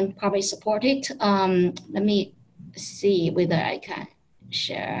can probably support it. Let me see whether I can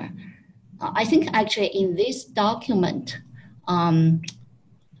share. I think actually in this document,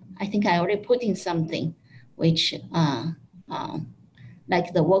 I think I already put in something which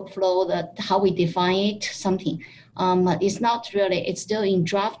like the workflow, how we define it, something. It's not really, it's still in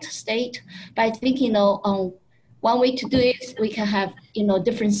draft state, but I think, one way to do it, we can have,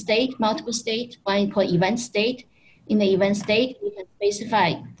 different state, multiple state, one called event state. In the event state, we can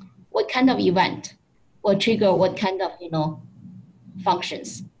specify what kind of event will trigger what kind of,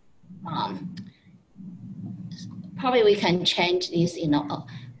 functions. Probably we can change this,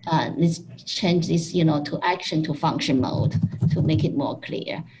 change this, to action to function mode to make it more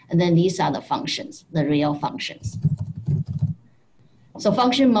clear. And then these are the functions, the real functions. So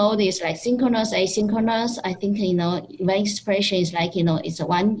function mode is like synchronous, asynchronous. I think, event expression is like, it's a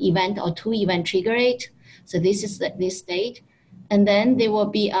one event or two event trigger it. So this is this state. And then there will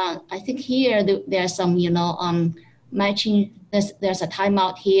be, I think here there's some, matching, there's a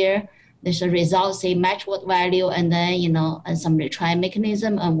timeout here. There's a result, say match what value, and then, and some retry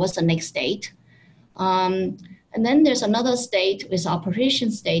mechanism, and what's the next state. And then there's another state with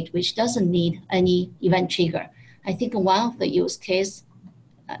operation state, which doesn't need any event trigger. I think one of the use case,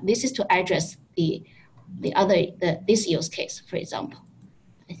 this is to address this use case, for example,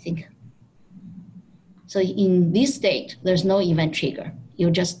 I think. So in this state, there's no event trigger.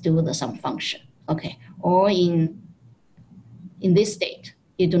 You just do some function, okay? Or in this state,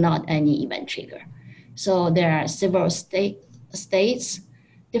 you do not any event trigger. So there are several states,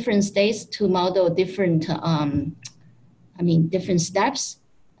 different states to model different, different steps.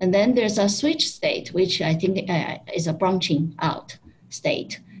 And then there's a switch state, which I think is a branching out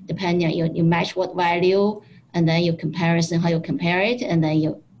state. Depending on you match what value, and then you comparison how you compare it, and then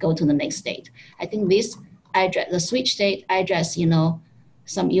you go to the next state. I think this address, the switch state address,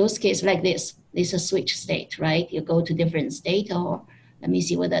 some use case like this. This is a switch state, right? You go to different state, or let me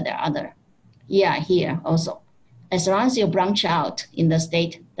see whether there are other. Yeah, here also. As long as you branch out in the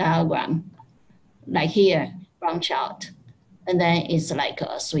state diagram, like here, branch out, and then it's like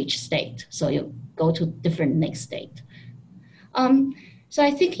a switch state. So you go to different next state. So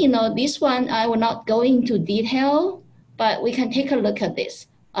I think, this one, I will not go into detail, but we can take a look at this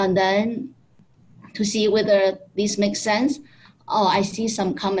and then to see whether this makes sense. Oh, I see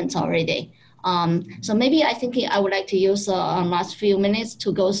some comments already. So maybe I think I would like to use last few minutes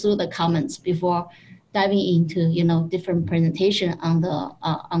to go through the comments before diving into, different presentation on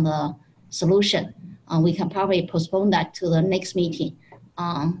the solution. We can probably postpone that to the next meeting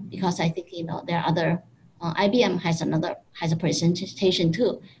because I think, there are other, IBM has a presentation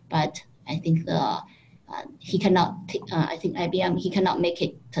too, but I think he cannot, I think IBM, he cannot make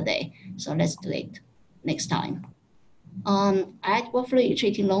it today. So let's do it next time. Add workflow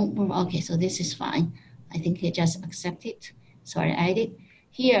iterating long, okay, so this is fine. I think you just accept it. Sorry, I did.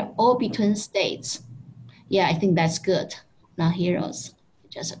 Here, all between states. Yeah, I think that's good. Now heroes,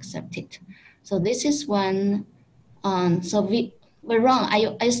 just accept it. So this is one, so we're wrong.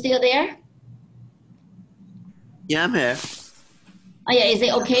 Are you still there? Yeah, I'm here. Oh yeah, is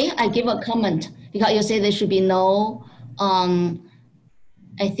it okay? I give a comment because you say there should be no,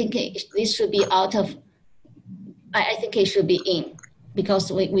 I think this should be out of, I think it should be in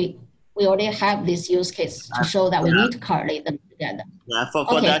because we already have this use case to show that we need to correlate them together. Yeah, for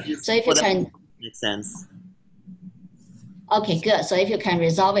okay. that, so if you can, makes sense. Okay, good. So if you can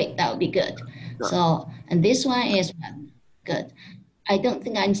resolve it, that would be good. Sure. So, and this one is good. I don't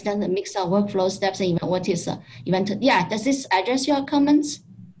think I understand the mix of workflow steps and even what is event. Yeah, does this address your comments?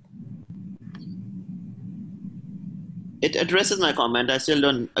 It addresses my comment. I still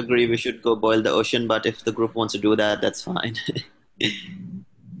don't agree we should go boil the ocean, but if the group wants to do that, that's fine.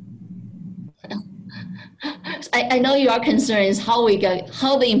 I know your concern is how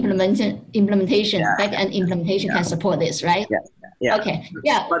the implementation, back-end implementation can support this, right? Yeah. Okay.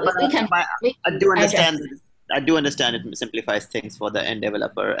 Yeah. I do understand. I do understand it simplifies things for the end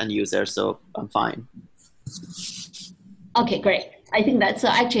developer and user, so I'm fine. Okay, great. I think that's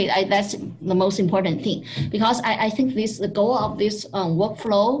actually that's the most important thing because I think the goal of this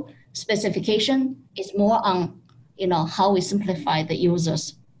workflow specification is more on how we simplify the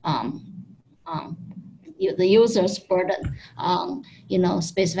users burden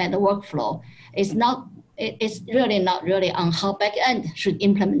specify the workflow. It's really not on how backend should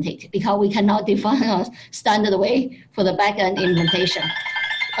implement it because we cannot define a standard way for the backend implementation.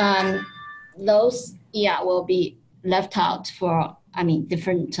 Those will be left out for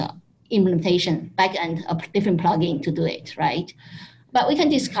different implementation backend of different plugin to do it, right? But we can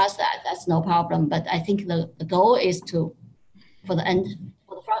discuss that. That's no problem. But I think the goal is for the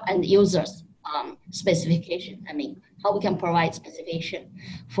front end users specification. How we can provide specification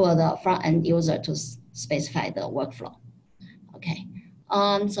for the front end user to specify the workflow. Okay.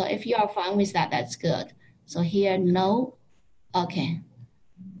 So if you are fine with that, that's good. So here, no. Okay.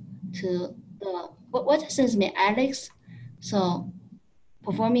 To the what does this mean, Alex? So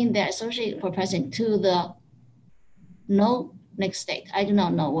performing the associated processing to the no next state. I do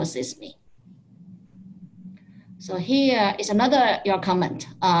not know what this means. So here is another your comment.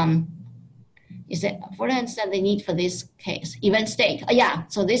 Is it for instance the need for this case event state? Yeah.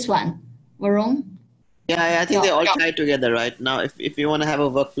 So this one, Varun. Yeah, I think they all tie together, right? Now, if you want to have a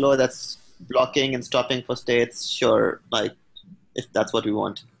workflow that's blocking and stopping for states, sure. Like if that's what we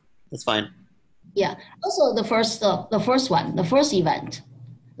want, that's fine. Yeah. Also, the first one, the first event,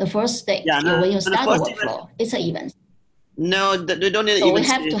 the first state. Yeah, when you start the workflow, it's an event. No, we don't need. So we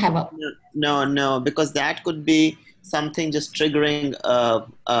have to have a. No, because that could be something just triggering a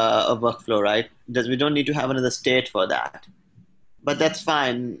workflow, right? We don't need to have another state for that. But that's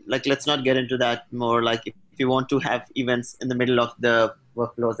fine. Like, let's not get into that more. Like, if you want to have events in the middle of the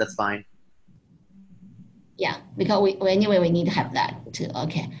workflows, that's fine. Yeah, because we need to have that too.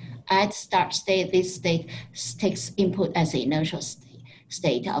 Okay. At start state, this state takes input as the initial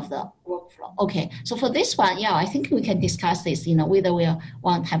state of the workflow. Okay, so for this one, I think we can discuss this, whether we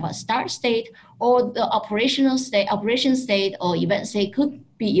want to have a start state or the operation state or event state could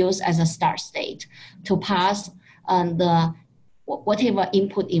be used as a start state to pass the whatever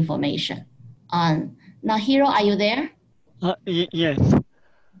input information. Now, Hiro, are you there? Yes.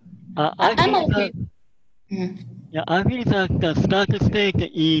 I'm okay. Yeah, I think that the start state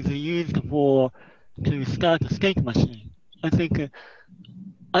is used to start a state machine. I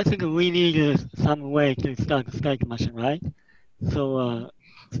think we need some way to start a state machine, right? So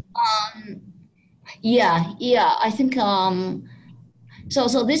yeah, I think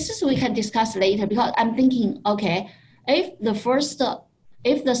so this is we can discuss later, because I'm thinking, okay, if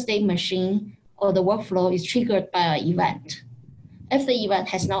the state machine or the workflow is triggered by an event, if the event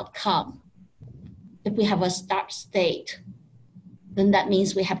has not come, if we have a start state, then that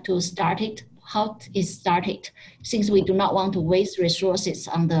means we have to start it. How is started? Since we do not want to waste resources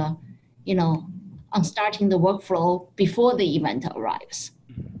on the, on starting the workflow before the event arrives.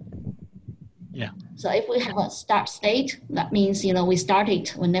 Yeah. So if we have a start state, that means, we start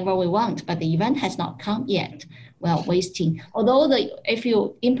it whenever we want, but the event has not come yet. Well, wasting. Although if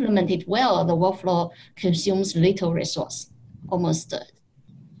you implement it well, the workflow consumes little resource, almost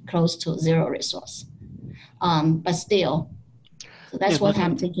close to zero resource. But still, so that's what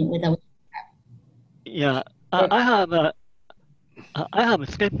I'm thinking with the. Yeah, I have a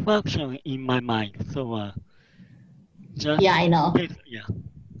step function in my mind. So just I know.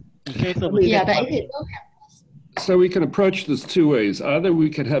 In case of but so we can approach this two ways. Either we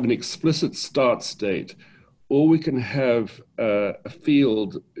can have an explicit start state, or we can have a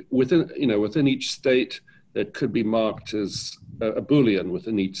field within each state that could be marked as a Boolean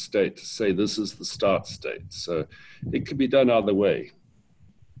within each state to say this is the start state. So it could be done either way.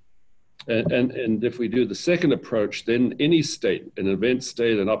 And if we do the second approach, then any state, an event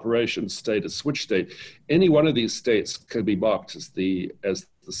state, an operation state, a switch state, any one of these states could be marked as the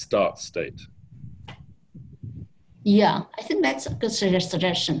start state. Yeah, I think that's a good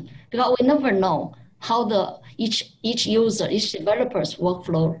suggestion, because we never know how each user, each developer's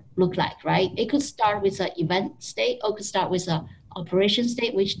workflow look like, right? It could start with an event state, or could start with an operation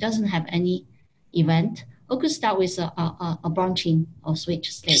state which doesn't have any event, or could start with a branching or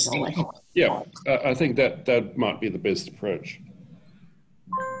switch state or whatever. Yeah, I think that might be the best approach.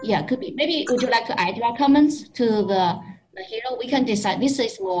 Yeah, could be. Maybe would you like to add your comments to the Hero? We can decide. We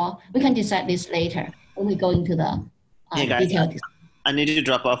can decide this later when we go into the hey guys, detailed. I need to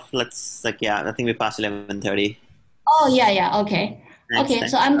drop off. I think we passed 11:30. Oh, yeah, okay.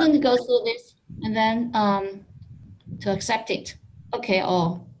 Thanks. So I'm going to go through this and then to accept it. Okay,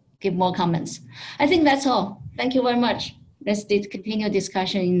 or give more comments. I think that's all. Thank you very much. Let's continue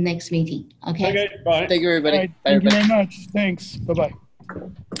discussion in the next meeting. Okay, bye. Thank you, everybody. Right, Bye, thank you everybody. very much. Thanks. Bye-bye.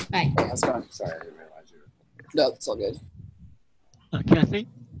 bye. How's it going? Sorry, I didn't realize you. No, it's all good. Kathy,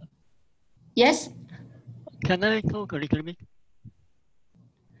 Yes, can I talk a little bit?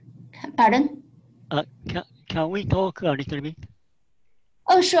 pardon? Can we talk a little bit?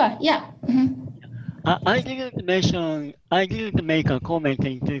 Oh, sure, yeah. I didn't make a comment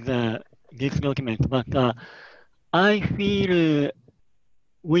into this document, but I feel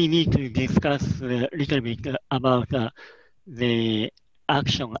we need to discuss a little bit about the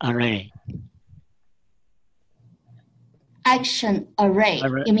action array. Action array.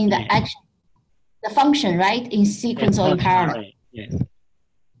 You mean the action, the function, right? In sequence or in parallel? Array. Yes.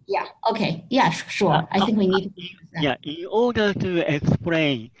 Yeah, okay. Yeah, sure. I think we need to do that. Yeah, in order to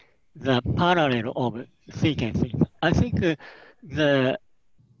explain the parallel of sequences, I think the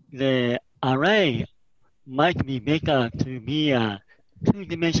array might be better to be a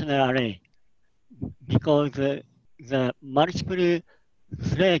two-dimensional array, because the multiple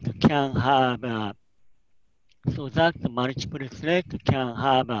thread can have so that the multiple thread can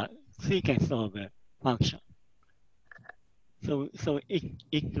have a sequence of function. So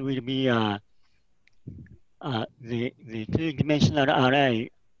it will be the two-dimensional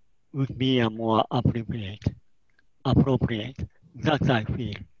array would be a more appropriate. That I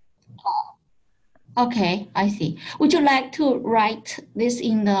feel. Okay, I see. Would you like to write this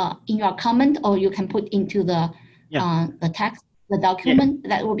in your comment, or you can put into the text, the document?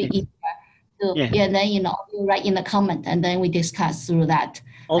 That will be easier. Then you write in the comment, and then we discuss through that,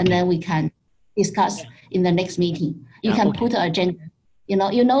 and then we can discuss in the next meeting. You can put an agenda. You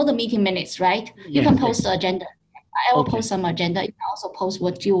know the meeting minutes, right? You can post the agenda. I will post some agenda. You can also post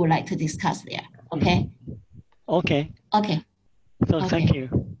what you would like to discuss there. Okay. Okay. So thank you.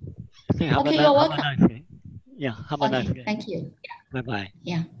 Okay, you're welcome. Have a nice day. Yeah, have a nice day. Thank you. Bye-bye.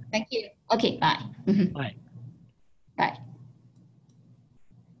 Yeah, thank you. Okay, bye. Bye. Bye.